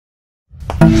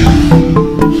Hello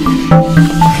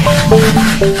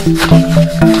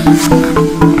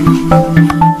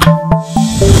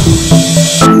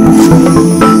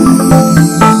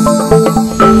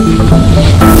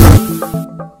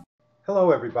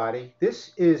everybody,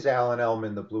 this is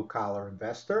Ellman, the Blue Collar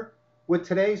Investor, with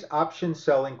today's option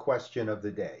selling question of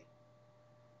the day.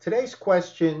 Today's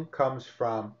question comes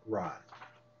from Ron.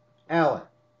 Alan,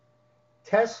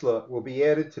 Tesla will be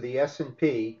added to the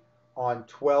S&P on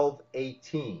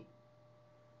 12/18.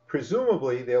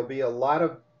 Presumably there'll be a lot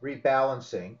of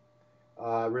rebalancing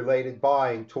related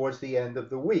buying towards the end of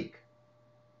the week.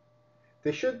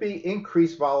 There should be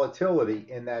increased volatility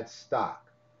in that stock.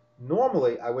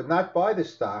 Normally, I would not buy the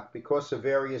stock because of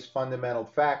various fundamental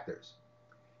factors.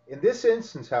 In this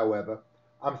instance, however,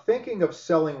 I'm thinking of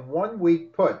selling 1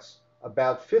 week puts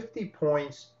about 50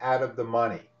 points out of the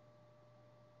money.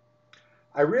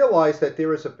 I realize that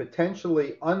there is a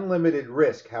potentially unlimited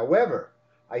risk. However,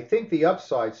 I think the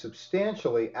upside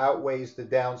substantially outweighs the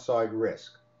downside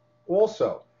risk.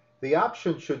 Also, the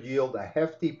option should yield a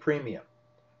hefty premium.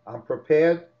 I'm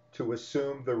prepared to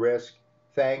assume the risk.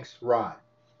 Thanks, Ron.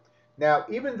 Now,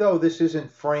 even though this isn't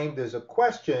framed as a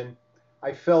question,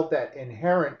 I felt that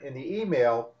inherent in the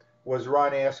email was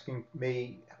Ron asking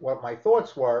me what my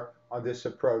thoughts were on this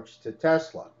approach to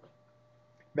Tesla.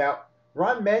 Now,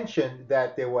 Ron mentioned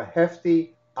that there were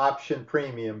hefty option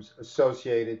premiums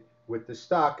associated with the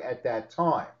stock at that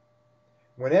time.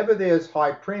 Whenever there's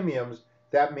high premiums,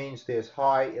 that means there's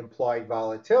high implied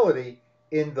volatility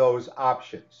in those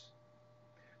options.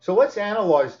 So let's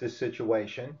analyze this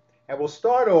situation. And we'll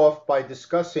start off by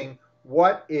discussing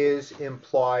what is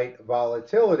implied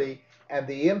volatility and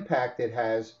the impact it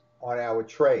has on our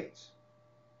trades.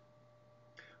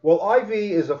 Well, IV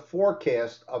is a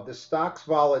forecast of the stock's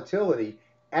volatility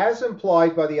as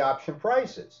implied by the option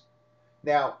prices.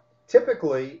 Now,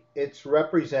 typically, it's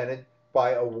represented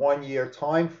by a 1-year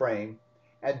time frame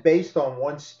and based on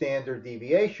one standard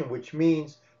deviation, which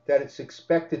means that it's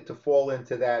expected to fall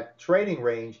into that trading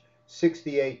range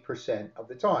 68% of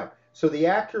the time. So the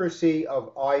accuracy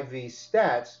of IV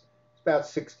stats is about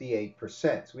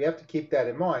 68%. So we have to keep that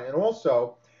in mind. And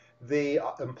also, the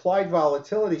implied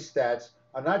volatility stats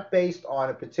are not based on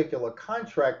a particular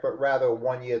contract, but rather a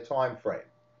 1-year time frame.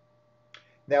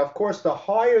 Now, of course, the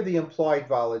higher the implied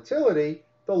volatility,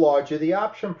 the larger the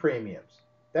option premiums.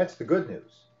 That's the good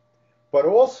news. But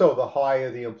also, the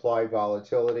higher the implied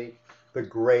volatility, the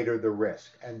greater the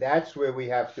risk. And that's where we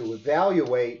have to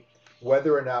evaluate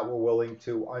whether or not we're willing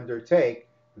to undertake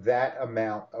that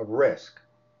amount of risk.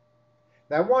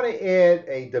 Now, I want to add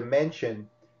a dimension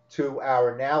to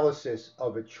our analysis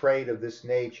of a trade of this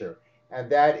nature, and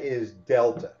that is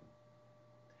delta.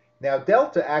 Now,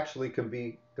 delta actually can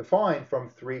be defined from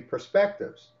 3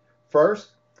 perspectives.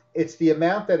 First, it's the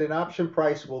amount that an option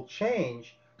price will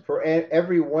change for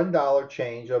every $1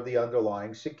 change of the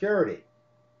underlying security.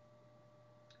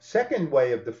 Second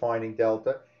way of defining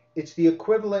delta, it's the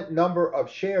equivalent number of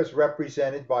shares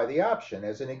represented by the option.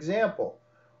 As an example,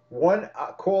 one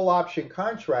call option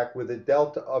contract with a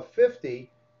delta of 50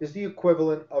 is the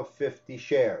equivalent of 50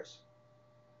 shares.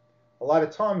 A lot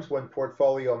of times when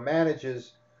portfolio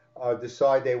managers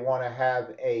decide they want to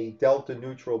have a delta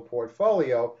neutral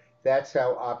portfolio, that's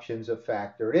how options are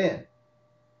factored in.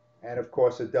 And of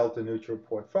course, a delta neutral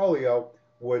portfolio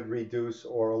would reduce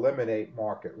or eliminate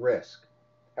market risk.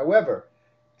 However,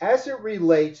 as it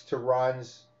relates to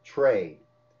Ron's trade,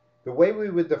 the way we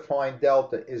would define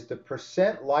delta is the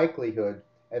percent likelihood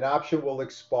an option will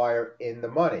expire in the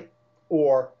money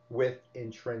or with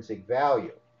intrinsic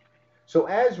value. So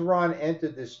as Ron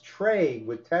entered this trade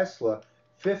with Tesla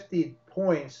 50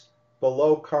 points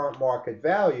below current market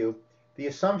value, the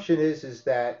assumption is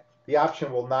that the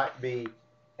option will not be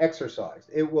exercised.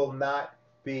 It will not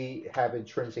have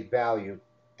intrinsic value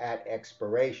at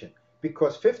expiration,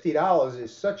 because $50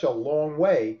 is such a long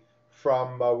way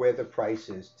from where the price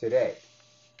is today.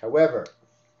 However,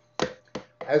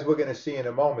 as we're going to see in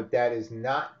a moment, that is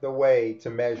not the way to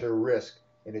measure risk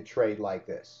in a trade like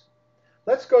this.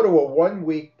 Let's go to a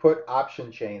 1-week put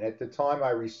option chain at the time I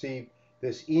received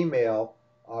this email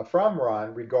from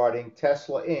Ron regarding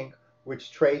Tesla Inc.,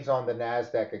 which trades on the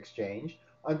NASDAQ exchange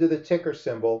under the ticker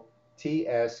symbol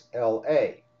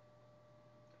TSLA.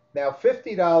 Now,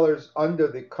 $50 under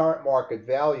the current market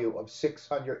value of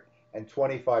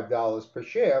 $625 per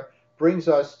share brings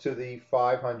us to the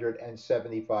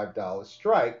 $575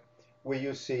 strike, where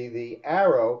you see the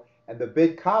arrow, and the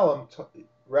bid column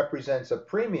represents a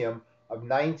premium of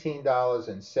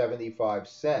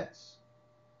 $19.75.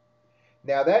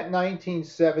 Now, that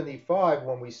 $19.75,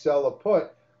 when we sell a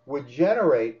put, would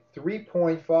generate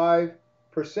 3.5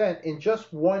 in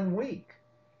just 1 week.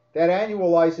 That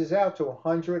annualizes out to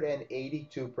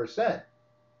 182%.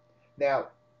 Now,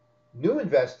 new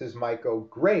investors might go,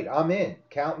 great, I'm in,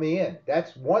 count me in.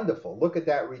 That's wonderful, look at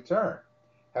that return.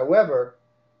 However,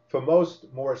 for most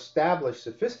more established,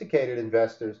 sophisticated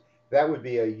investors, that would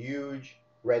be a huge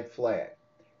red flag,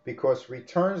 because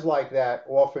returns like that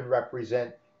often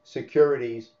represent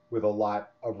securities with a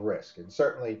lot of risk. And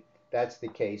certainly that's the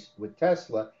case with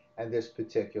Tesla and this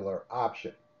particular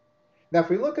option. Now, if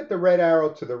we look at the red arrow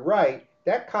to the right,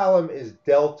 that column is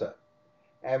delta.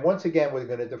 And once again, we're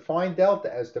going to define delta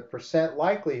as the percent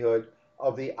likelihood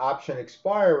of the option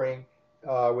expiring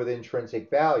with intrinsic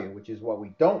value, which is what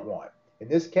we don't want. In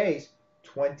this case,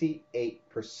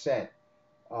 28%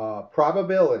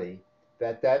 probability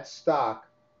that that stock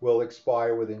will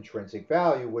expire with intrinsic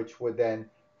value, which would then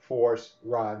force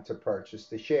Ron to purchase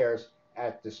the shares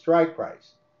at the strike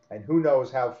price. And who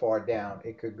knows how far down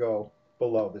it could go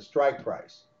below the strike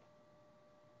price.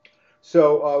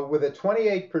 So with a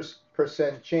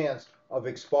 28% chance of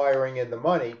expiring in the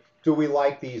money, do we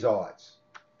like these odds?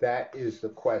 That is the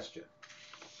question.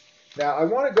 Now I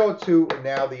want to go to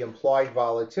now the implied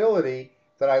volatility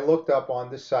that I looked up on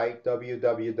the site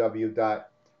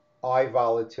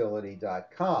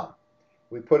www.ivolatility.com.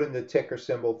 We put in the ticker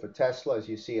symbol for Tesla, as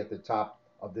you see at the top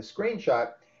of the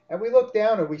screenshot, and we look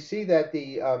down and we see that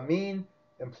the mean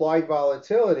implied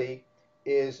volatility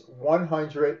is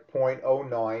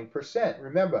 100.09%.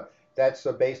 Remember, that's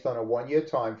based on a 1-year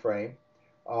time frame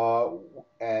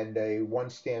and a 1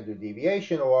 standard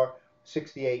deviation, or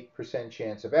 68%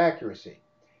 chance of accuracy.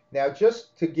 Now,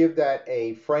 just to give that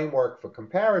a framework for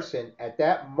comparison, at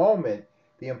that moment,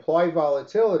 the implied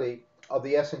volatility of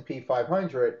the S&P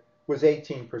 500 was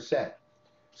 18%.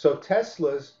 So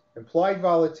Tesla's implied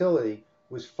volatility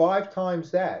was 5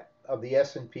 times that of the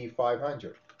S&P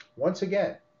 500. Once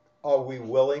again, are we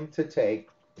willing to take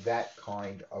that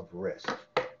kind of risk?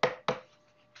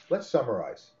 Let's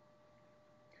summarize.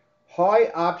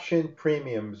 High option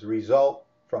premiums result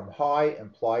from high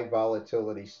implied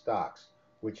volatility stocks,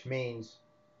 which means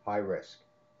high risk.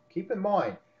 Keep in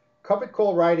mind, covered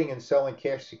call writing and selling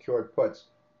cash secured puts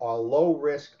are low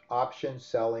risk option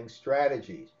selling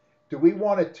strategies. Do we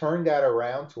want to turn that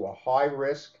around to a high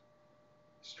risk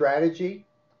strategy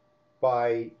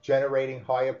by generating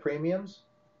higher premiums?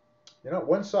 You know,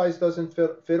 one size doesn't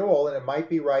fit all, and it might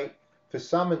be right for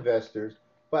some investors,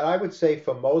 but I would say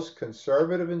for most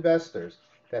conservative investors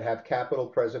that have capital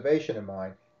preservation in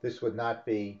mind, this would not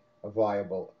be a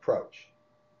viable approach.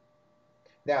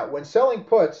 Now, when selling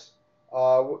puts,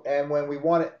 and when we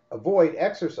want to avoid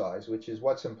exercise, which is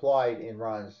what's implied in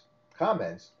Ron's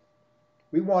comments,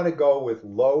 we want to go with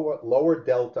lower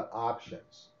delta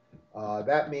options.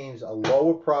 That means a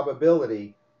lower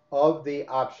probability of the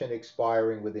option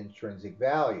expiring with intrinsic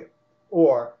value,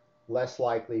 or less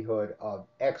likelihood of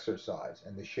exercise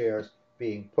and the shares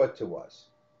being put to us.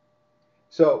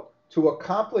 So to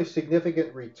accomplish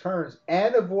significant returns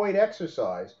and avoid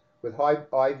exercise with high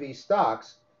IV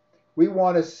stocks, we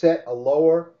want to set a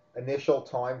lower initial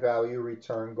time value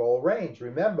return goal range.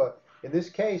 Remember, in this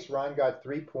case, Ron got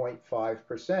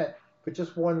 3.5% for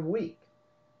just 1 week.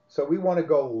 So we want to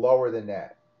go lower than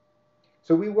that.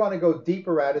 So we want to go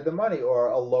deeper out of the money, or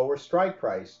a lower strike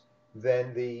price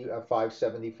than the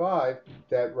 575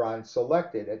 that Ron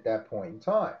selected at that point in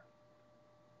time.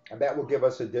 And that will give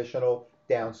us additional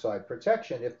downside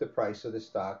protection if the price of the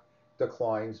stock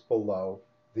declines below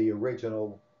the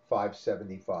original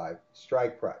 575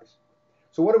 strike price.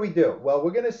 So what do? Well,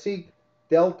 we're going to seek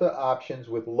delta options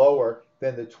with lower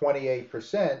than the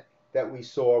 28% that we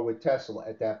saw with Tesla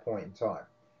at that point in time.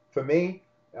 For me,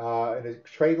 in a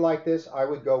trade like this, I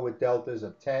would go with deltas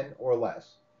of 10 or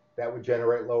less. That would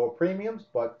generate lower premiums,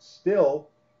 but still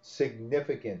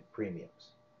significant premiums.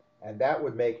 And that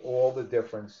would make all the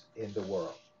difference in the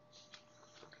world.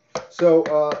 So,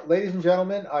 ladies and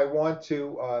gentlemen, I want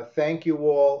to thank you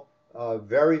all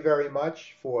very, very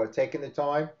much for taking the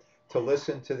time to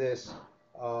listen to this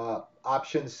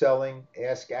option selling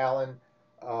Ask Alan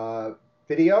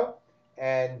video.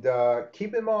 And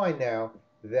keep in mind now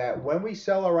that when we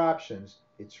sell our options,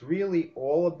 it's really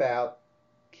all about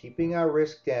keeping our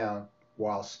risk down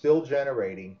while still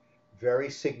generating very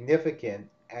significant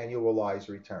annualized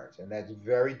returns. And that's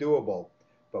very doable,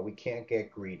 but we can't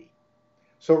get greedy.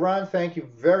 So Ron, thank you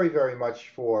very, very much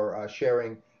for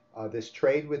sharing this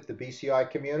trade with the BCI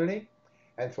community.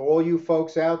 And for all you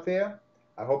folks out there,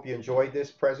 I hope you enjoyed this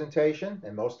presentation,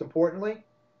 and most importantly,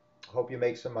 I hope you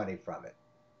make some money from it.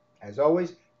 As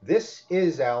always, this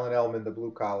is Alan Ellman, the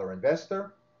Blue Collar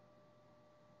Investor.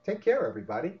 Take care,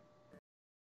 everybody.